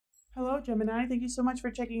Hello Gemini, thank you so much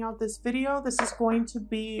for checking out this video. This is going to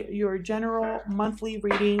be your general monthly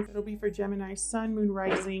reading. It'll be for Gemini Sun, Moon,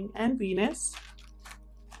 Rising, and Venus.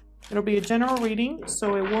 It'll be a general reading,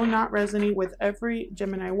 so it will not resonate with every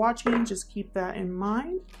Gemini watching. Just keep that in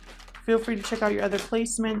mind. Feel free to check out your other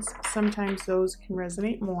placements. Sometimes those can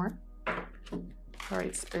resonate more. All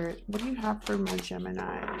right, Spirit, what do you have for my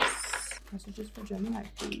Geminis? Messages for Gemini,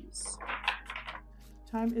 please.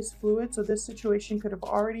 Time is fluid, so this situation could have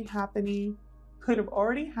already happened,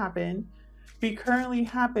 be currently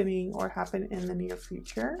happening, or happen in the near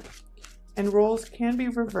future. And roles can be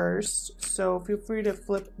reversed, so feel free to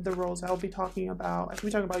flip the roles. I could be talking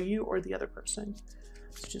about you or the other person.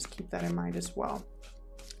 So just keep that in mind as well.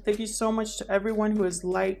 Thank you so much to everyone who has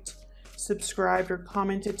liked, subscribed, or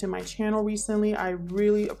commented to my channel recently. I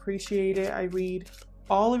really appreciate it. I read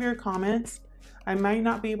all of your comments. I might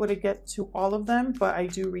not be able to get to all of them, but I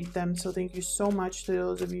do read them. So thank you so much to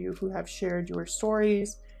those of you who have shared your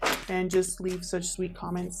stories and just leave such sweet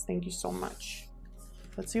comments. Thank you so much.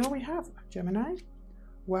 Let's see what we have, Gemini.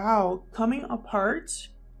 Wow, coming apart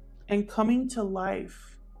and coming to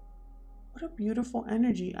life. What a beautiful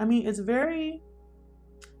energy. I mean, it's very,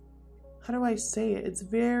 how do I say it? It's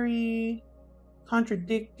very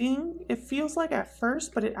contradicting. It feels like at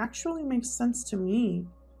first, but it actually makes sense to me.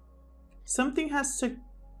 Something has to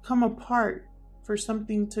come apart for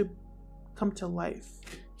something to come to life.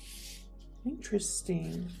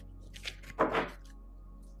 Interesting.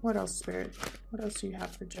 What else, Spirit? What else do you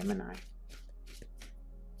have for Gemini?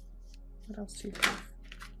 What else do you have?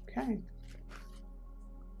 Okay.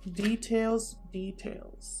 Details,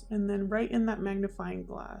 details. And then right in that magnifying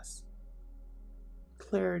glass,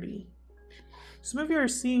 clarity. Some of you are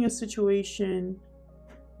seeing a situation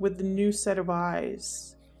with the new set of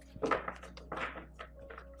eyes.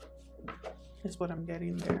 Is what I'm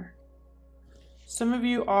getting there. Some of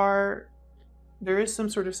you there is some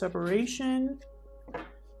sort of separation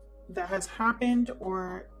that has happened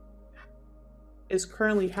or is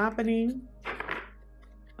currently happening.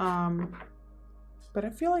 But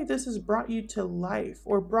I feel like this has brought you to life,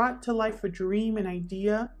 or brought to life a dream, an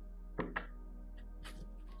idea.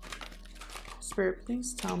 Spirit,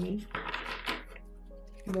 please tell me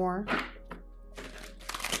more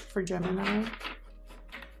for Gemini.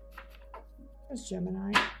 What does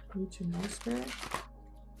Gemini need to know, Spirit?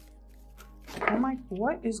 I'm like,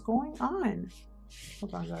 what is going on?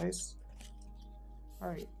 Hold on, guys. All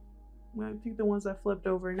right. I'm going to take the ones I flipped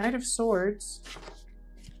over. Knight of Swords.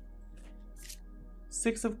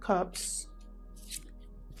 Six of Cups.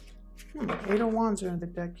 Eight of Wands are in the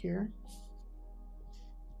deck here.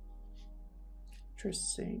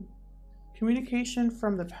 Interesting. Communication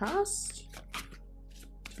from the past.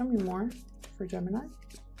 Tell me more for Gemini.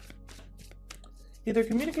 Either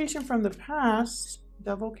communication from the past,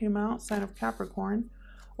 Devil came out, sign of Capricorn,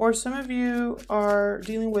 or some of you are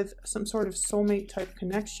dealing with some sort of soulmate type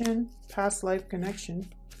connection, past life connection.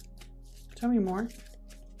 Tell me more.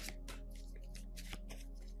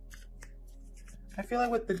 I feel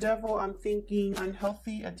like with the Devil, I'm thinking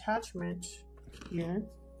unhealthy attachment here.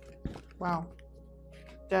 Wow.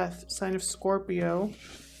 Death, sign of Scorpio,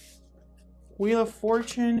 Wheel of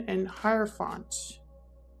Fortune, and Hierophant.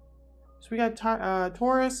 So we got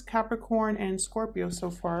Taurus, Capricorn, and Scorpio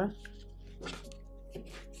so far.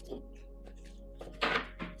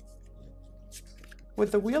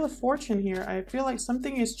 With the Wheel of Fortune here, I feel like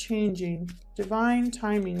something is changing. Divine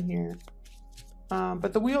timing here.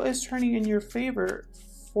 But the wheel is turning in your favor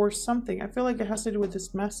for something. I feel like it has to do with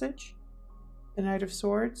this message. The Knight of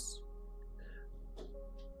Swords.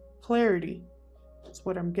 Clarity is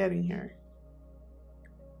what I'm getting here.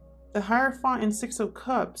 The Hierophant and Six of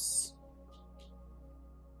Cups.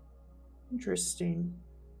 Interesting.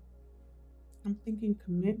 I'm thinking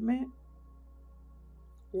commitment,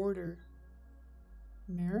 order,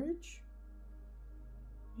 marriage.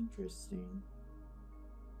 Interesting.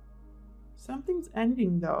 Something's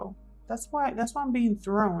ending though. That's why I'm being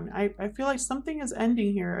thrown. I feel like something is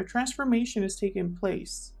ending here. A transformation is taking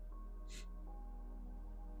place.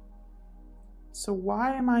 So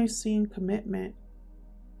why am I seeing commitment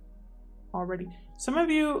already? Some of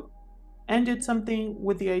you ended something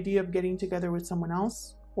with the idea of getting together with someone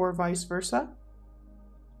else, or vice versa.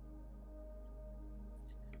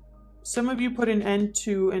 Some of you put an end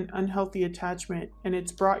to an unhealthy attachment, and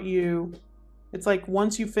it's brought you, it's like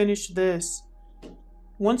once you finish this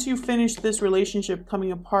relationship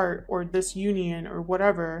coming apart, or this union or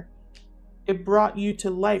whatever, it brought you to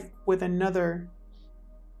life with another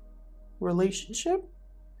relationship.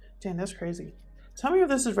 Damn, that's crazy. Tell me if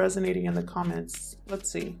this is resonating in the comments. Let's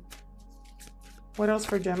see. What else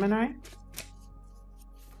for Gemini?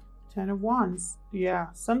 Ten of Wands. Yeah,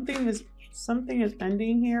 something is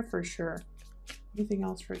ending here for sure. Anything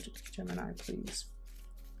else for Gemini, please?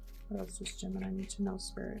 What else does Gemini need to know,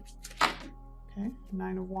 Spirit? Okay,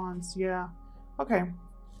 Nine of Wands. Yeah. Okay.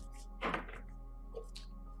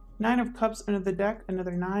 Nine of Cups under the deck,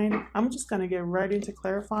 another 9. I'm just going to get right into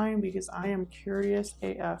clarifying because I am curious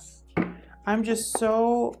AF. I'm just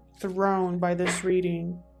so thrown by this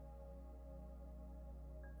reading.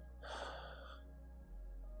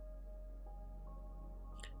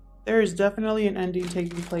 There is definitely an ending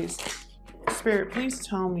taking place. Spirit, please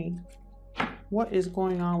tell me what is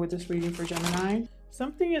going on with this reading for Gemini.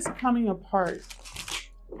 Something is coming apart.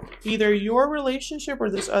 Either your relationship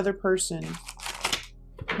or this other person.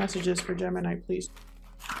 Messages for Gemini, please.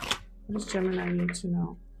 What does Gemini need to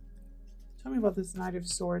know? Tell me about this Knight of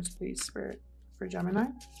Swords, please, Spirit, for Gemini.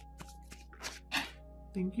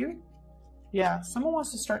 Thank you. Yeah, someone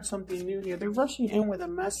wants to start something new here. They're rushing in with a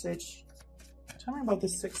message. Tell me about the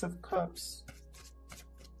Six of Cups.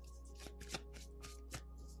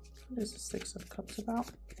 What is the Six of Cups about?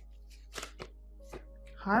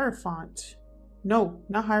 Hierophant. No,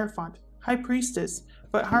 not Hierophant. High Priestess.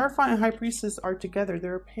 But Hierophant and High Priestess are together.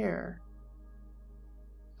 They're a pair.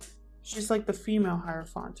 She's like the female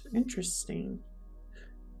Hierophant. Interesting.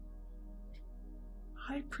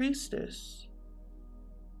 High Priestess.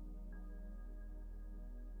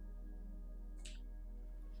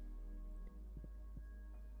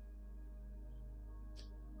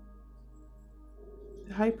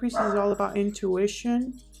 The High Priestess is all about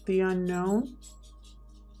intuition, the unknown,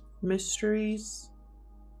 mysteries,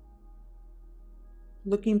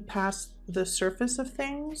 looking past the surface of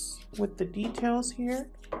things with the details here.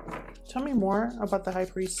 Tell me more about the High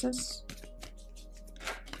Priestess.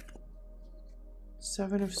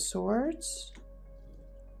 Seven of Swords.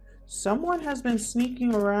 Someone has been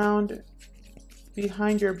sneaking around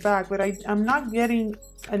behind your back, but I'm not getting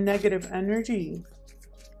a negative energy.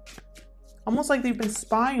 Almost like they've been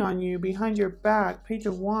spying on you behind your back. Page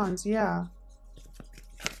of Wands, yeah.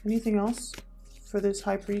 Anything else for this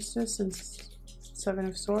High Priestess and Seven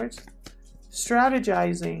of Swords?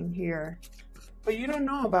 Strategizing here. But you don't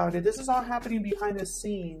know about it. This is all happening behind the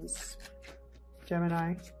scenes,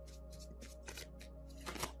 Gemini.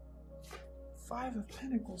 Five of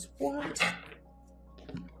Pentacles. What?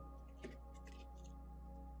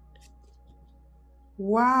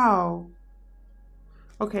 Wow.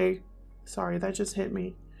 Okay. Sorry, that just hit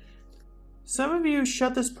me. Some of you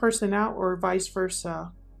shut this person out or vice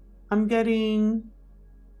versa. I'm getting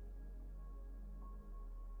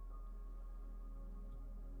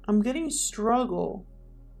struggle.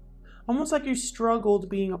 Almost like you struggled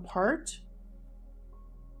being apart.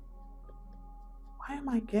 Why am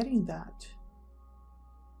I getting that?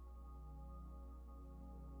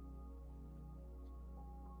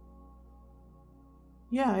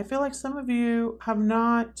 Yeah, I feel like some of you have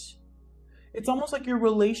not... It's almost like your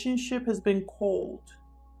relationship has been cold,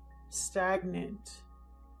 stagnant.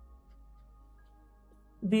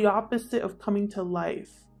 The opposite of coming to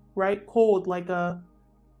life, right? Cold, like a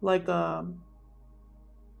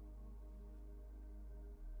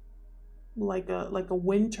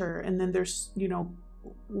winter, and then there's, you know,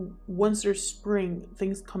 once there's spring,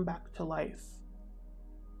 things come back to life.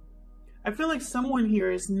 I feel like someone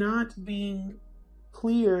here is not being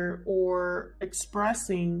clear or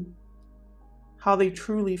expressing how they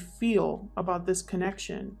truly feel about this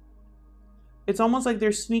connection. It's almost like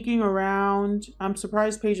they're sneaking around. I'm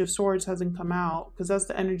surprised Page of Swords hasn't come out because that's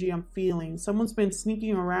the energy I'm feeling. Someone's been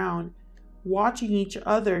sneaking around, watching each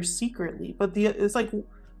other secretly, but it's like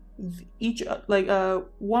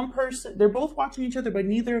one person, they're both watching each other, but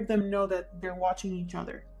neither of them know that they're watching each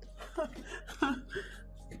other.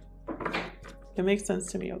 It makes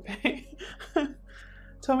sense to me, okay?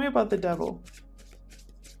 Tell me about the Devil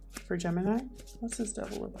for Gemini. What's this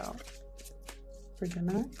Devil about for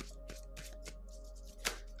Gemini?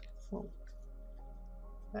 Whoa.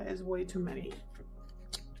 That is way too many.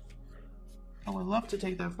 I would love to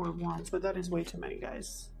take that Four of Wands, but that is way too many,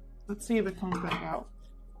 guys. Let's see if it comes back out.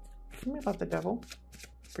 Tell me about the Devil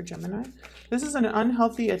for Gemini. This is an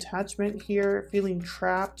unhealthy attachment here, feeling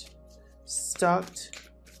trapped, stuck,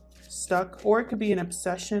 or it could be an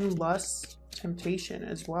obsession, lust, temptation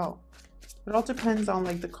as well. It all depends on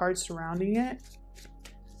like the cards surrounding it.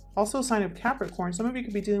 Also a sign of Capricorn. Some of you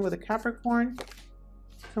could be dealing with a Capricorn.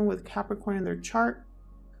 Someone with Capricorn in their chart.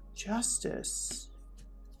 Justice.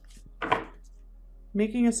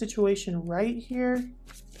 Making a situation right here.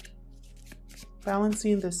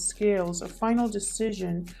 Balancing the scales. A final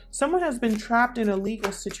decision. Someone has been trapped in a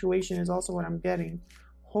legal situation is also what I'm getting.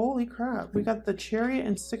 Holy crap. We got the Chariot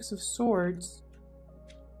and Six of Swords.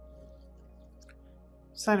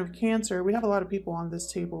 sign of Cancer. We have a lot of people on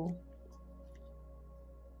this table.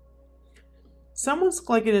 Someone's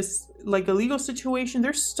like in a legal situation.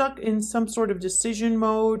 They're stuck in some sort of decision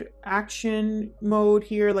mode, action mode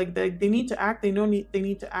here. Like they need to act. They know they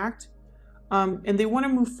need to act. And they want to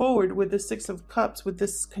move forward with the Six of Cups, with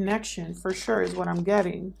this connection for sure is what I'm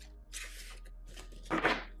getting.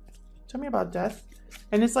 Tell me about death.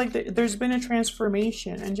 And it's like there's been a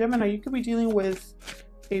transformation. And Gemini, you could be dealing with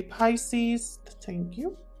a Pisces. Thank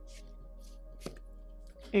you.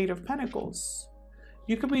 Eight of Pentacles.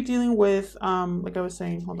 You could be dealing with, like I was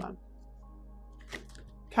saying, hold on.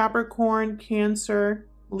 Capricorn, Cancer,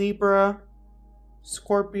 Libra,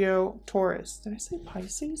 Scorpio, Taurus. Did I say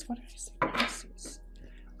Pisces? What did I say? Pisces.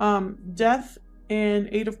 Death and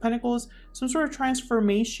Eight of Pentacles. Some sort of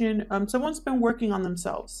transformation. Someone's been working on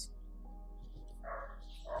themselves.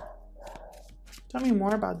 Tell me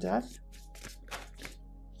more about death.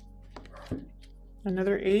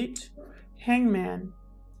 Another 8. Hangman.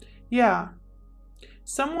 Yeah.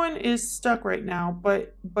 Someone is stuck right now,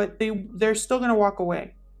 but they're still going to walk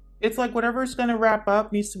away. It's like whatever's going to wrap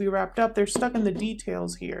up needs to be wrapped up. They're stuck in the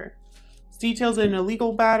details here. It's details in a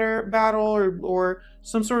legal battle or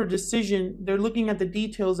some sort of decision. They're looking at the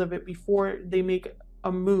details of it before they make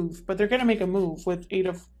a move. But they're going to make a move with Eight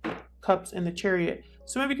of Cups and the Chariot.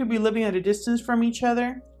 Some of you could be living at a distance from each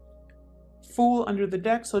other. Fool under the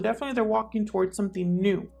deck. So definitely they're walking towards something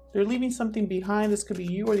new. They're leaving something behind. This could be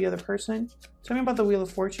you or the other person. Tell me about the Wheel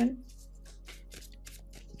of Fortune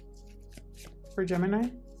for Gemini.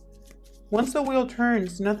 Once the wheel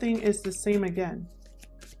turns, nothing is the same again.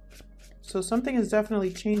 So something is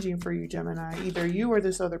definitely changing for you, Gemini. Either you or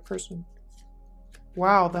this other person.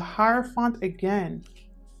 Wow, the Hierophant again.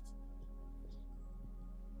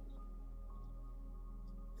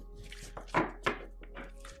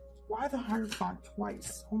 Why the Hierophant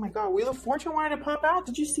twice? Oh my god, Wheel of Fortune wanted to pop out.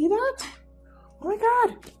 Did you see that? Oh my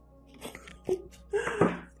god.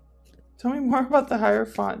 Tell me more about the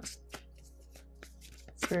Hierophant.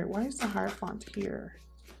 Spirit, why is the Hierophant here?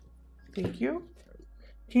 Thank you.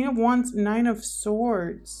 King of Wands, Nine of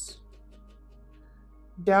Swords.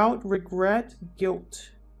 Doubt, regret,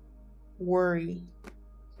 guilt, worry.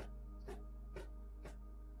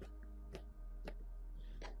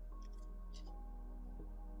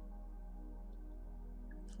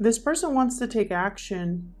 This person wants to take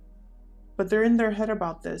action, but they're in their head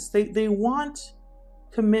about this. They want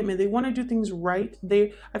commitment. They want to do things right.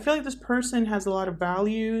 I feel like this person has a lot of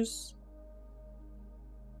values,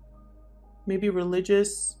 maybe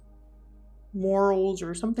religious, morals,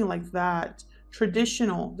 or something like that.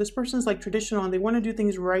 Traditional. This person's like traditional and they want to do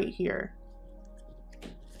things right here.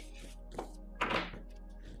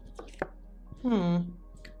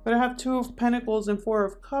 But I have Two of Pentacles and Four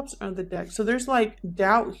of Cups on the deck. So there's like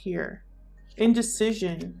doubt here.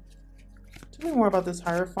 Indecision. Tell me more about this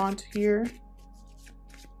Hierophant here.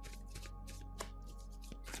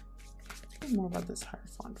 Tell me more about this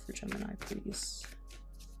Hierophant for Gemini, please.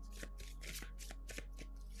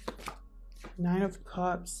 Nine of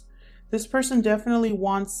Cups. This person definitely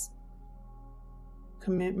wants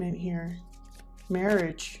commitment here.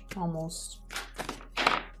 Marriage, almost.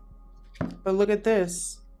 But look at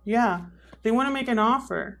this. Yeah, they want to make an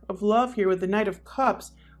offer of love here with the Knight of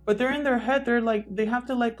Cups, but they're in their head, they're like, they have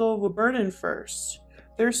to let go of a burden first.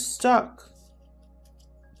 They're stuck.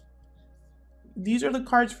 These are the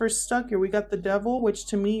cards for stuck here. We got the Devil, which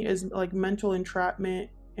to me is like mental entrapment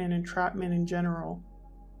and entrapment in general.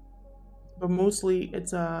 But mostly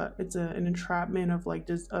it's an entrapment of like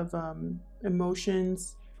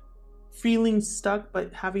emotions, feeling stuck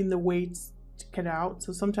but having the weights to get out.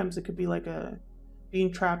 So sometimes it could be like being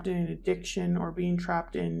trapped in an addiction or being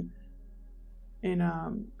trapped in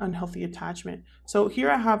unhealthy attachment. So here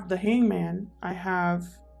I have the Hangman. I have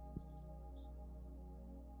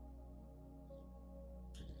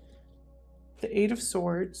the Eight of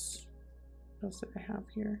Swords. What else did I have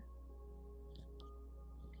here?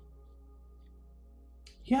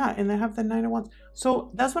 Yeah, and I have the Nine of Wands.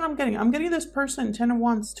 So that's what I'm getting. I'm getting this person Ten of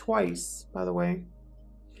Wands twice, by the way.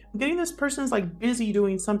 I'm getting this person's like busy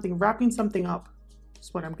doing something, wrapping something up.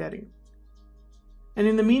 That's what I'm getting. And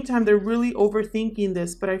in the meantime, they're really overthinking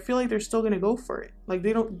this, but I feel like they're still going to go for it. Like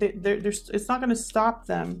it's not going to stop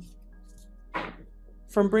them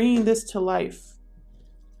from bringing this to life.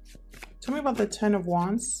 Tell me about the Ten of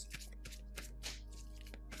Wands.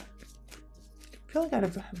 I feel like I had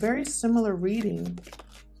a very similar reading.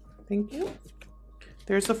 Thank you.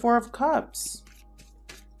 There's the Four of Cups.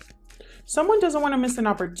 Someone doesn't want to miss an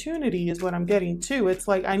opportunity is what I'm getting too. It's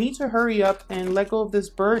like, I need to hurry up and let go of this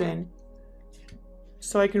burden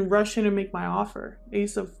so I can rush in and make my offer.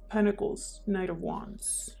 Ace of Pentacles, Knight of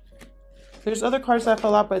Wands. There's other cards that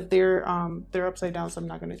fell out, but they're upside down, so I'm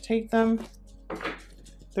not going to take them.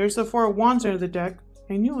 There's the Four of Wands under the deck.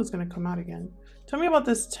 I knew it was going to come out again. Tell me about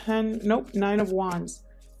this 10, nope, 9 of Wands.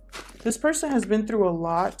 This person has been through a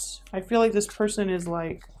lot. I feel like this person is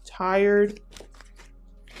like tired,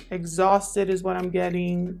 exhausted is what I'm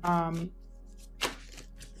getting.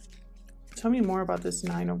 Tell me more about this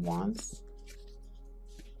 9 of Wands.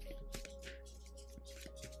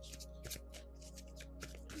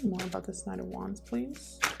 More about this 9 of Wands,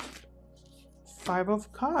 please. 5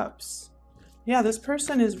 of Cups. Yeah, this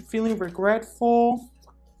person is feeling regretful,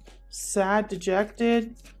 sad,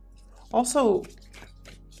 dejected. Also,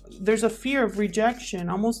 there's a fear of rejection,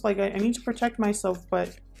 almost like I need to protect myself,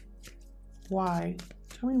 but why?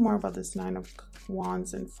 Tell me more about this 9 of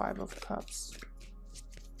Wands and 5 of Cups.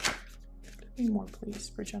 Tell me more, please,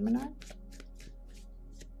 for Gemini.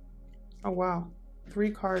 Oh, wow. 3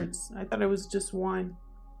 cards. I thought it was just 1.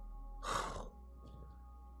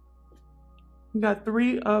 We got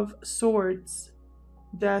 3 of Swords,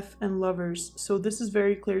 Death, and Lovers. So this is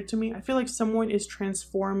very clear to me. I feel like someone is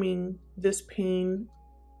transforming this pain.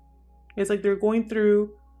 It's like they're going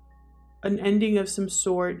through an ending of some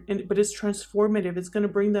sort, but it's transformative. It's going to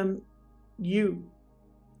bring them you,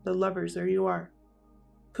 the Lovers. There you are.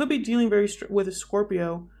 Could be dealing with a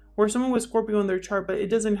Scorpio or someone with Scorpio in their chart, but it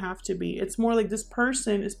doesn't have to be. It's more like this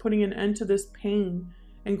person is putting an end to this pain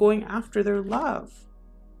and going after their love.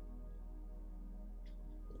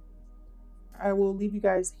 I will leave you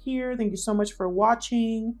guys here. Thank you so much for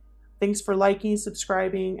watching. Thanks for liking,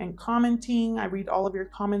 subscribing, and commenting. I read all of your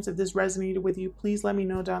comments. If this resonated with you, please let me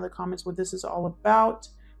know down in the comments what this is all about.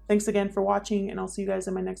 Thanks again for watching, and I'll see you guys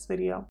in my next video.